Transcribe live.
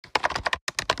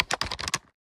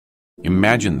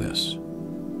Imagine this.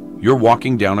 You're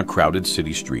walking down a crowded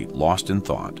city street, lost in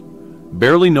thought,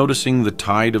 barely noticing the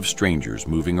tide of strangers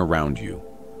moving around you.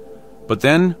 But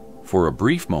then, for a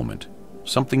brief moment,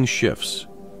 something shifts.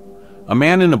 A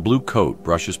man in a blue coat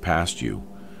brushes past you,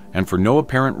 and for no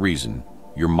apparent reason,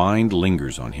 your mind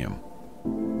lingers on him.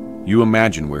 You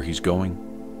imagine where he's going,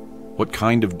 what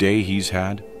kind of day he's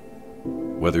had,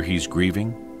 whether he's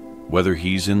grieving, whether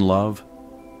he's in love,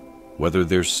 whether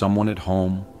there's someone at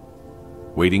home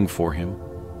waiting for him.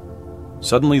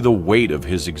 Suddenly, the weight of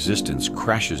his existence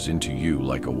crashes into you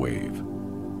like a wave.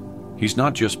 He's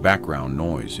not just background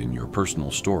noise in your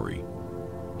personal story.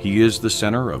 He is the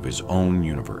center of his own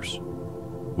universe,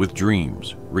 with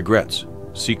dreams, regrets,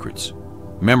 secrets,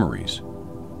 memories.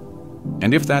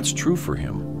 And if that's true for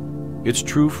him, it's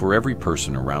true for every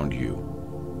person around you.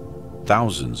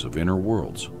 Thousands of inner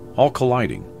worlds, all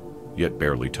colliding, yet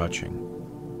barely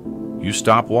touching. You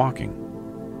stop walking.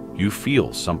 You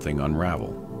feel something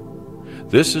unravel.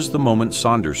 This is the moment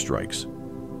Sonder strikes,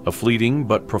 a fleeting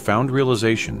but profound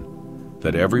realization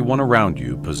that everyone around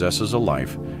you possesses a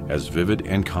life as vivid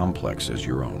and complex as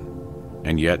your own.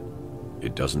 And yet,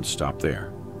 it doesn't stop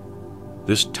there.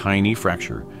 This tiny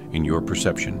fracture in your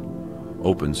perception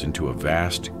opens into a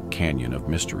vast canyon of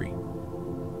mystery.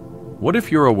 What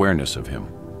if your awareness of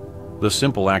him, the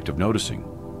simple act of noticing,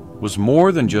 was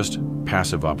more than just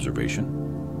passive observation?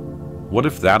 What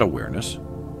if that awareness,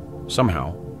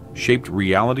 somehow, shaped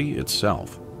reality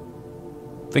itself?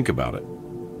 Think about it.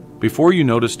 Before you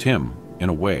noticed him, in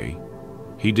a way,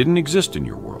 he didn't exist in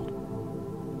your world.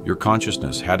 Your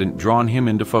consciousness hadn't drawn him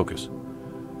into focus.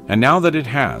 And now that it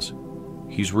has,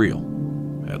 he's real,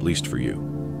 at least for you.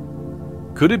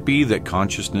 Could it be that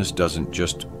consciousness doesn't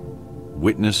just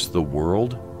witness the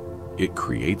world, it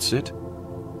creates it?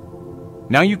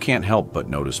 Now you can't help but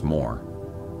notice more.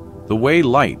 The way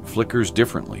light flickers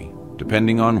differently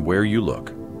depending on where you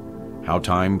look, how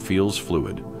time feels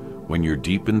fluid when you're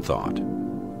deep in thought,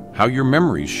 how your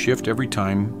memories shift every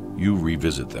time you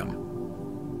revisit them.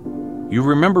 You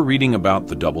remember reading about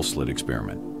the double-slit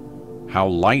experiment, how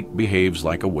light behaves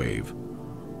like a wave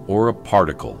or a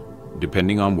particle,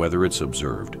 depending on whether it's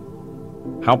observed,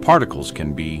 how particles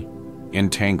can be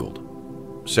entangled,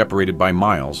 separated by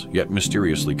miles, yet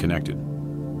mysteriously connected.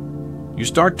 You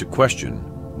start to question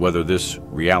whether this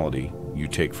reality you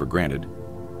take for granted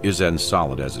is as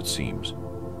solid as it seems.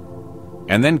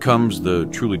 And then comes the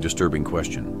truly disturbing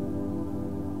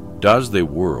question. Does the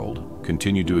world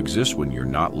continue to exist when you're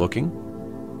not looking?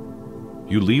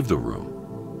 You leave the room.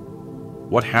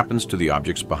 What happens to the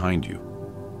objects behind you?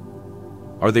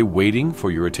 Are they waiting for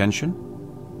your attention,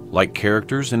 like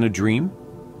characters in a dream,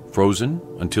 frozen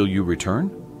until you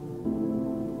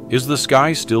return? Is the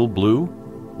sky still blue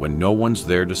when no one's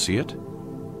there to see it?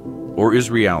 Or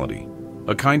is reality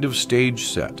a kind of stage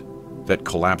set that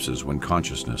collapses when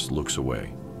consciousness looks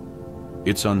away?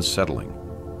 It's unsettling,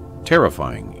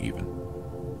 terrifying even,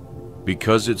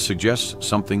 because it suggests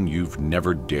something you've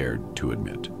never dared to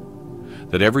admit,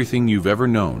 that everything you've ever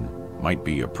known might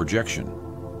be a projection,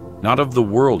 not of the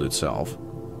world itself,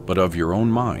 but of your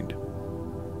own mind.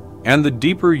 And the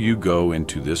deeper you go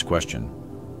into this question,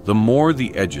 the more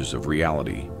the edges of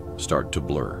reality start to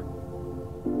blur.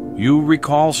 You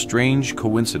recall strange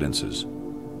coincidences,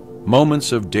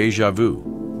 moments of déjà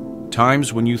vu,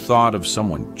 times when you thought of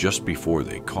someone just before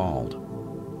they called.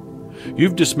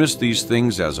 You've dismissed these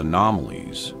things as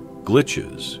anomalies,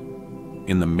 glitches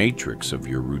in the matrix of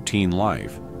your routine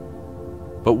life.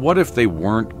 But what if they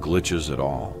weren't glitches at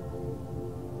all?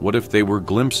 What if they were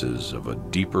glimpses of a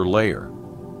deeper layer?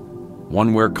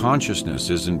 One where consciousness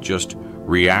isn't just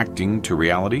reacting to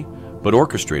reality, but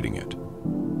orchestrating it.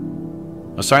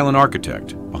 A silent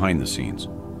architect behind the scenes.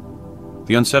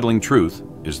 The unsettling truth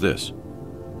is this.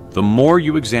 The more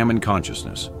you examine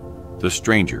consciousness, the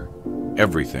stranger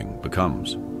everything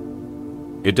becomes.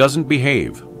 It doesn't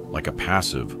behave like a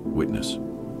passive witness.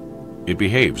 It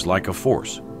behaves like a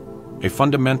force, a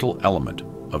fundamental element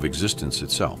of existence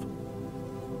itself.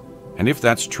 And if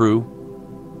that's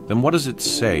true, then what does it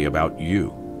say about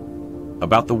you,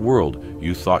 about the world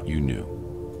you thought you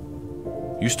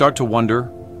knew? You start to wonder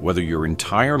whether your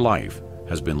entire life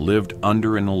has been lived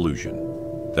under an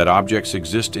illusion, that objects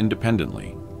exist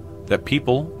independently, that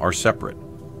people are separate,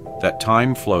 that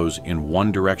time flows in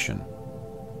one direction.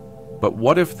 But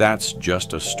what if that's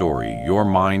just a story your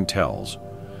mind tells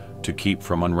to keep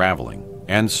from unraveling?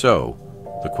 And so,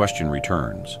 the question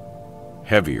returns,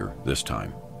 heavier this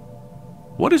time.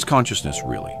 What is consciousness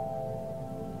really?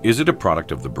 Is it a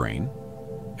product of the brain,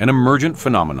 an emergent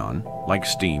phenomenon like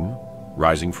steam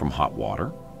rising from hot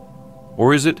water?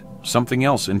 Or is it something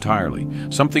else entirely,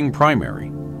 something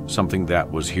primary, something that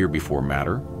was here before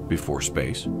matter, before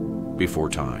space, before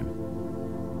time.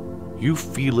 You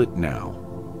feel it now.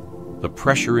 The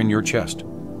pressure in your chest,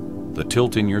 the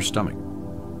tilt in your stomach,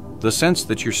 the sense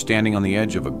that you're standing on the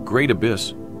edge of a great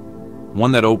abyss,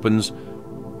 one that opens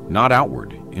not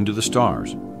outward into the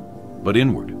stars, but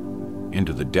inward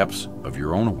into the depths of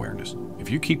your own awareness. If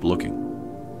you keep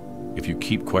looking, if you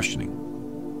keep questioning,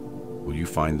 will you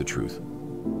find the truth?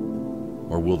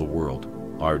 Or will the world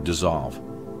dissolve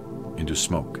into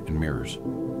smoke and mirrors,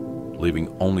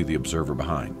 leaving only the observer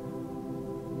behind?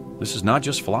 This is not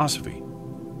just philosophy.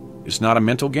 It's not a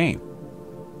mental game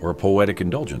or a poetic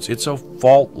indulgence. It's a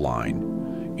fault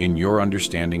line in your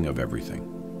understanding of everything.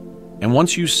 And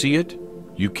once you see it,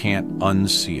 you can't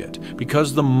unsee it.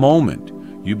 Because the moment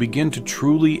you begin to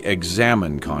truly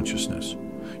examine consciousness,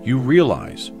 you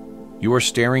realize you are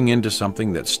staring into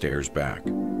something that stares back,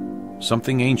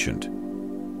 something ancient,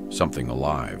 something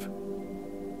alive.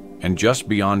 And just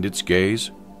beyond its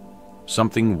gaze,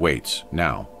 something waits.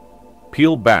 Now,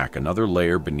 peel back another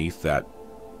layer beneath that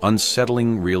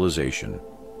unsettling realization,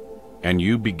 and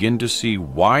you begin to see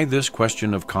why this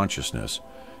question of consciousness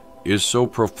is so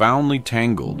profoundly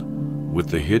tangled with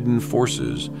the hidden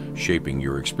forces shaping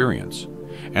your experience,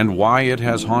 and why it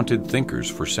has haunted thinkers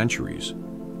for centuries.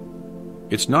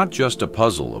 It's not just a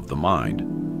puzzle of the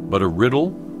mind, but a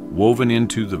riddle woven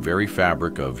into the very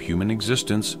fabric of human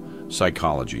existence,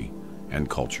 psychology, and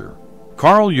culture.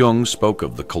 Carl Jung spoke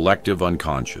of the collective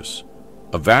unconscious,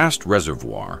 a vast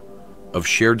reservoir of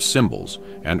shared symbols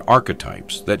and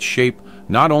archetypes that shape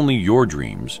not only your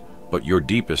dreams, but your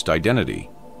deepest identity,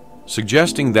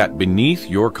 suggesting that beneath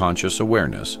your conscious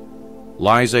awareness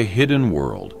lies a hidden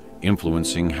world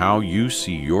influencing how you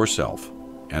see yourself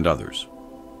and others.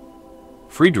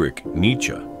 Friedrich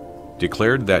Nietzsche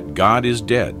declared that God is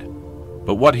dead,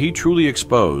 but what he truly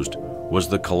exposed was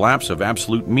the collapse of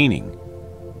absolute meaning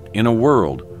in a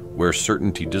world where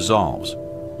certainty dissolves,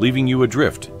 leaving you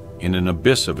adrift in an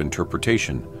abyss of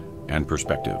interpretation and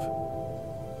perspective.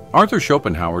 Arthur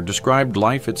Schopenhauer described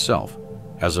life itself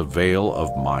as a veil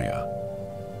of Maya,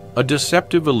 a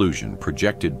deceptive illusion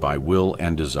projected by will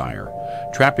and desire,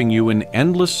 trapping you in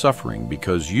endless suffering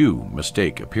because you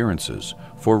mistake appearances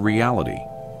for reality.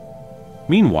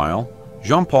 Meanwhile,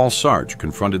 Jean-Paul Sartre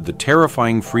confronted the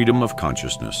terrifying freedom of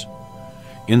consciousness,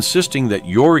 insisting that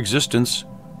your existence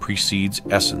precedes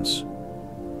essence,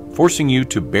 forcing you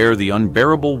to bear the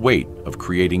unbearable weight of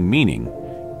creating meaning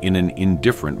in an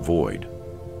indifferent void.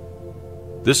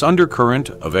 This undercurrent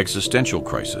of existential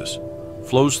crisis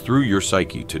flows through your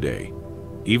psyche today,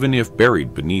 even if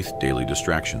buried beneath daily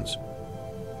distractions.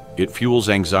 It fuels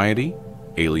anxiety,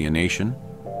 alienation,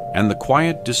 and the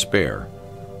quiet despair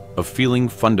of feeling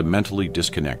fundamentally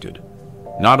disconnected,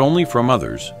 not only from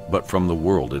others, but from the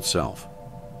world itself.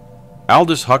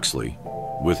 Aldous Huxley,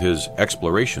 with his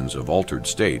explorations of altered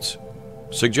states,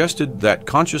 suggested that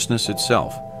consciousness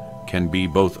itself can be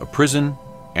both a prison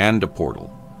and a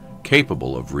portal,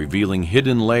 capable of revealing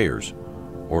hidden layers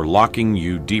or locking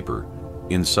you deeper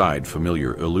inside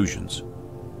familiar illusions.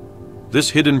 This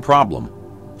hidden problem,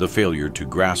 the failure to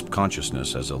grasp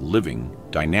consciousness as a living,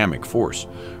 dynamic force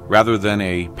rather than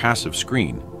a passive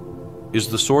screen, is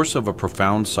the source of a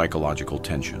profound psychological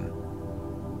tension.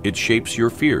 It shapes your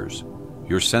fears,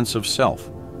 your sense of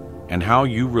self, and how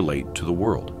you relate to the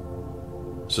world.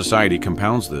 Society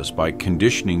compounds this by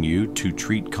conditioning you to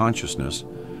treat consciousness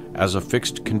as a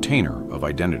fixed container of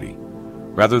identity,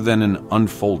 rather than an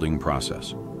unfolding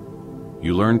process.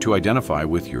 You learn to identify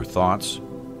with your thoughts,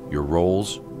 your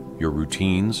roles, your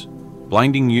routines,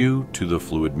 blinding you to the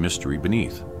fluid mystery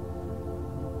beneath.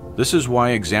 This is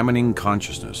why examining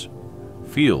consciousness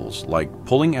feels like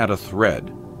pulling at a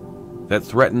thread that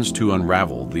threatens to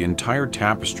unravel the entire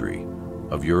tapestry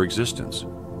of your existence.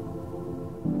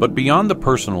 But beyond the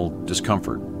personal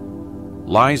discomfort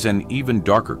lies an even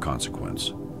darker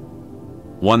consequence,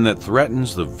 one that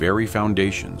threatens the very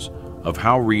foundations of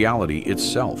how reality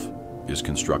itself is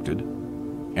constructed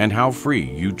and how free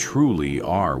you truly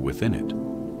are within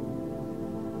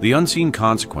it. The unseen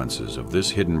consequences of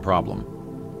this hidden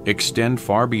problem extend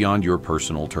far beyond your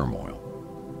personal turmoil,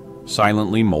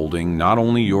 silently molding not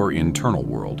only your internal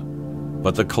world,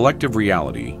 but the collective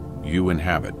reality you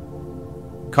inhabit.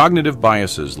 Cognitive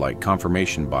biases like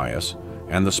confirmation bias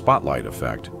and the spotlight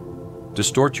effect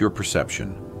distort your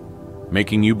perception,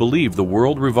 making you believe the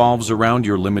world revolves around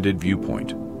your limited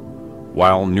viewpoint,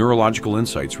 while neurological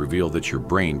insights reveal that your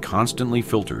brain constantly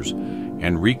filters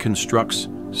and reconstructs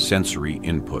sensory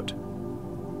input,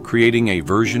 creating a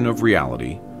version of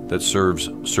reality that serves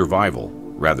survival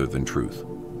rather than truth.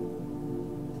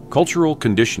 Cultural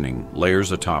conditioning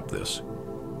layers atop this,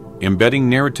 embedding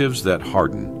narratives that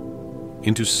harden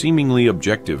into seemingly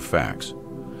objective facts,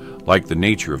 like the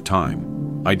nature of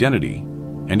time, identity,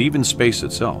 and even space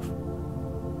itself,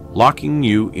 locking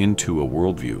you into a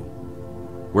worldview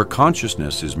where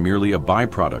consciousness is merely a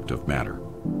byproduct of matter,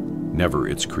 never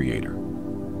its creator.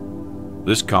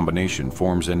 This combination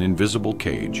forms an invisible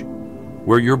cage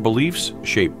where your beliefs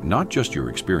shape not just your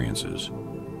experiences,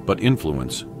 but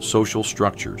influence social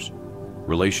structures,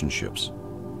 relationships,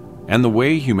 and the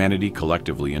way humanity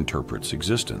collectively interprets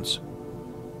existence.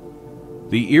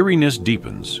 The eeriness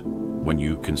deepens when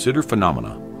you consider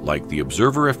phenomena like the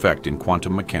observer effect in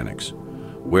quantum mechanics,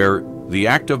 where the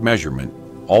act of measurement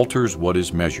alters what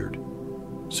is measured,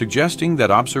 suggesting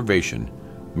that observation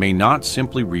may not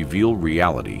simply reveal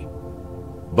reality,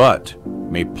 but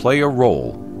may play a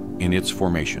role in its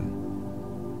formation.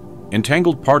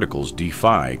 Entangled particles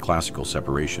defy classical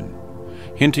separation,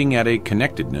 hinting at a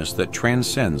connectedness that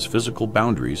transcends physical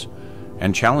boundaries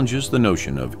and challenges the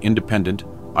notion of independent,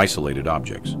 isolated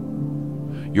objects.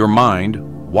 Your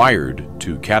mind, wired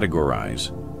to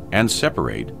categorize and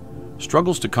separate,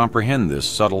 struggles to comprehend this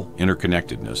subtle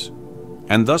interconnectedness,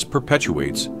 and thus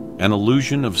perpetuates an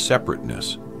illusion of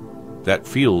separateness that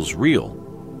feels real,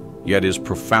 yet is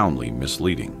profoundly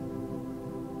misleading.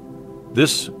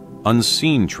 This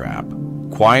unseen trap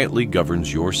quietly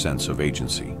governs your sense of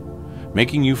agency,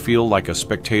 making you feel like a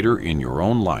spectator in your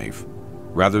own life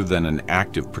rather than an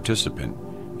active participant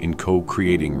in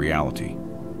co-creating reality.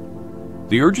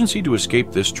 The urgency to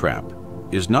escape this trap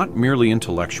is not merely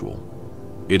intellectual,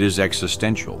 it is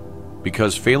existential,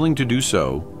 because failing to do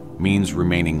so means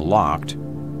remaining locked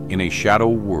in a shadow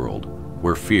world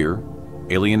where fear,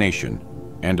 alienation,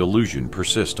 and illusion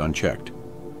persist unchecked.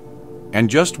 And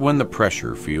just when the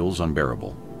pressure feels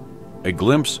unbearable, a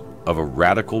glimpse of a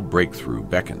radical breakthrough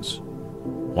beckons,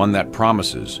 one that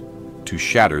promises to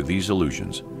shatter these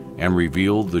illusions and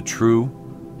reveal the true,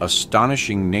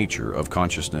 astonishing nature of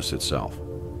consciousness itself.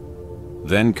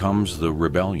 Then comes the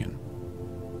rebellion,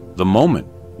 the moment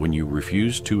when you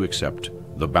refuse to accept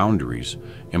the boundaries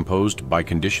imposed by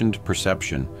conditioned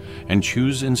perception and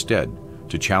choose instead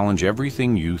to challenge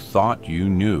everything you thought you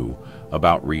knew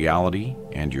about reality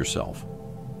and yourself.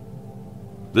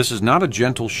 This is not a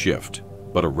gentle shift,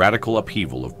 but a radical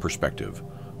upheaval of perspective,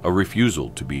 a refusal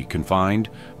to be confined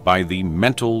by the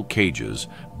mental cages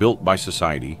built by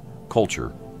society,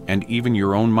 culture, and even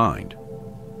your own mind.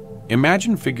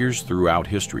 Imagine figures throughout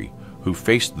history who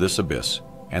faced this abyss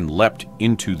and leapt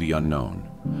into the unknown.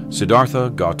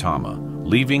 Siddhartha Gautama,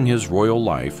 leaving his royal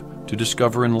life to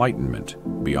discover enlightenment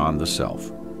beyond the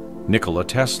self. Nikola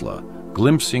Tesla,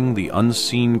 glimpsing the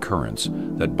unseen currents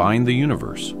that bind the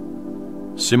universe.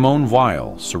 Simone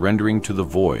Weil, surrendering to the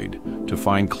void to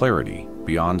find clarity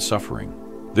beyond suffering.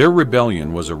 Their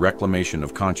rebellion was a reclamation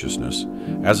of consciousness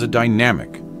as a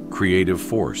dynamic, creative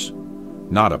force,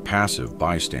 not a passive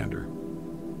bystander.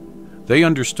 They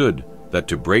understood that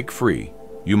to break free,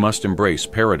 you must embrace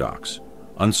paradox,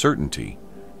 uncertainty,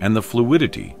 and the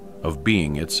fluidity of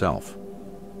being itself.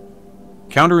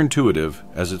 Counterintuitive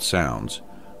as it sounds,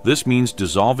 this means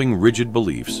dissolving rigid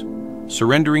beliefs,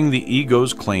 surrendering the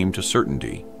ego's claim to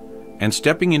certainty, and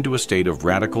stepping into a state of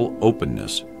radical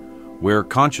openness where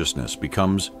consciousness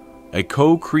becomes a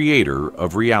co-creator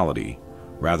of reality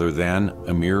rather than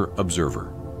a mere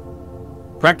observer.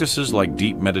 Practices like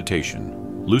deep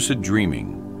meditation, lucid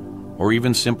dreaming, or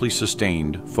even simply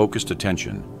sustained, focused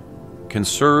attention can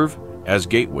serve as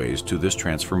gateways to this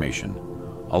transformation,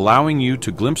 allowing you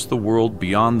to glimpse the world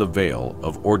beyond the veil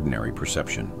of ordinary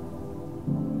perception.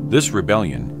 This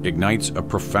rebellion ignites a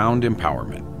profound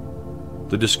empowerment,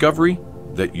 the discovery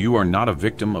that you are not a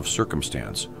victim of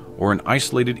circumstance or an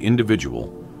isolated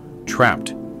individual trapped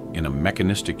in a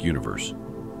mechanistic universe,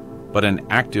 but an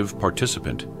active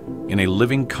participant in a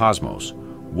living cosmos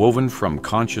woven from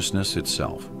consciousness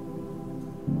itself.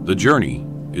 The journey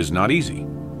is not easy.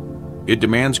 It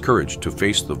demands courage to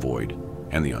face the void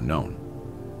and the unknown.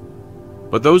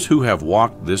 But those who have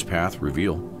walked this path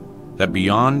reveal that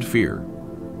beyond fear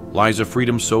lies a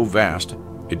freedom so vast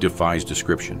it defies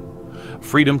description.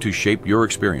 Freedom to shape your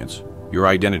experience, your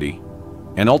identity,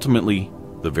 and ultimately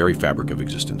the very fabric of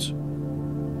existence.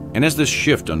 And as this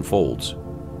shift unfolds,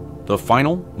 the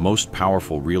final, most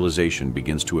powerful realization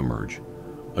begins to emerge.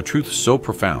 A truth so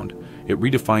profound, it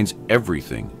redefines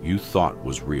everything you thought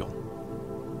was real.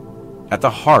 At the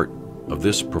heart of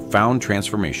this profound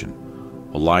transformation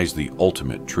lies the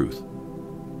ultimate truth.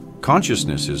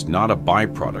 Consciousness is not a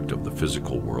byproduct of the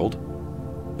physical world,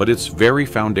 but its very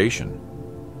foundation,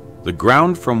 the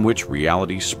ground from which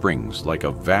reality springs like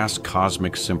a vast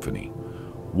cosmic symphony,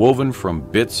 woven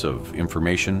from bits of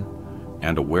information,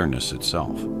 and awareness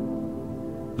itself.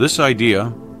 This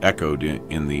idea, echoed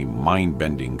in the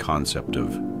mind-bending concept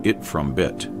of it from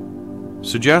bit,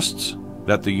 suggests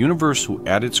that the universe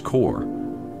at its core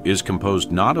is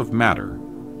composed not of matter,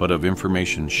 but of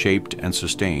information shaped and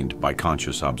sustained by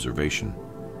conscious observation.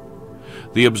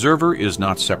 The observer is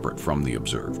not separate from the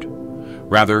observed.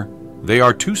 Rather, they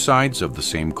are two sides of the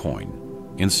same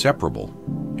coin, inseparable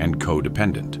and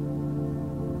codependent.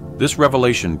 This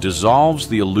revelation dissolves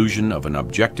the illusion of an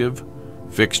objective,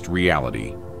 fixed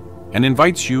reality and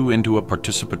invites you into a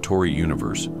participatory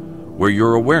universe where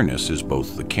your awareness is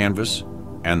both the canvas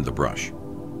and the brush.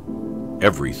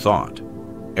 Every thought,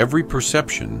 every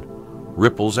perception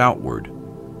ripples outward,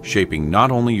 shaping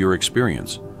not only your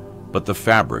experience, but the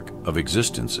fabric of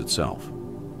existence itself.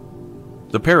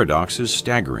 The paradox is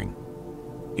staggering.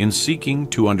 In seeking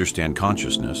to understand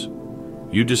consciousness,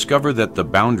 you discover that the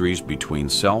boundaries between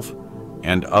self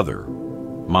and other,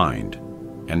 mind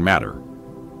and matter,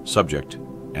 subject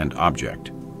and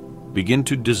object, begin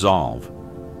to dissolve,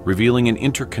 revealing an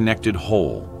interconnected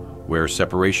whole where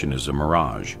separation is a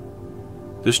mirage.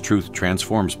 This truth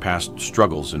transforms past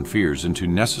struggles and fears into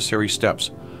necessary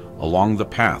steps along the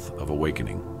path of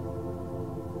awakening.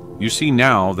 You see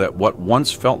now that what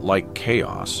once felt like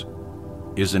chaos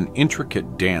is an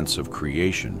intricate dance of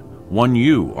creation, one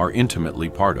you are intimately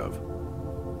part of.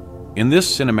 In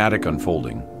this cinematic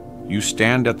unfolding, you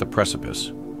stand at the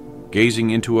precipice, gazing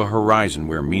into a horizon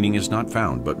where meaning is not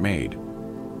found but made,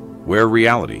 where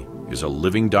reality is a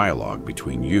living dialogue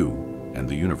between you and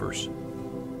the universe.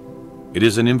 It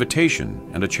is an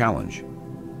invitation and a challenge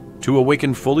to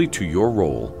awaken fully to your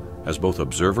role as both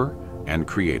observer and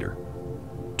creator,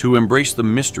 to embrace the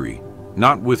mystery,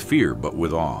 not with fear but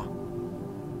with awe.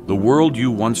 The world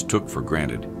you once took for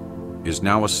granted is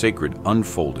now a sacred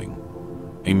unfolding,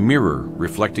 a mirror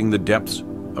reflecting the depths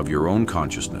of your own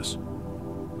consciousness.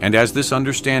 And as this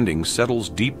understanding settles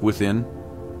deep within,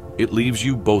 it leaves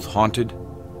you both haunted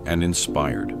and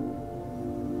inspired,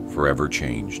 forever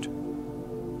changed,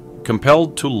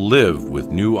 compelled to live with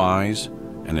new eyes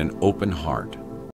and an open heart.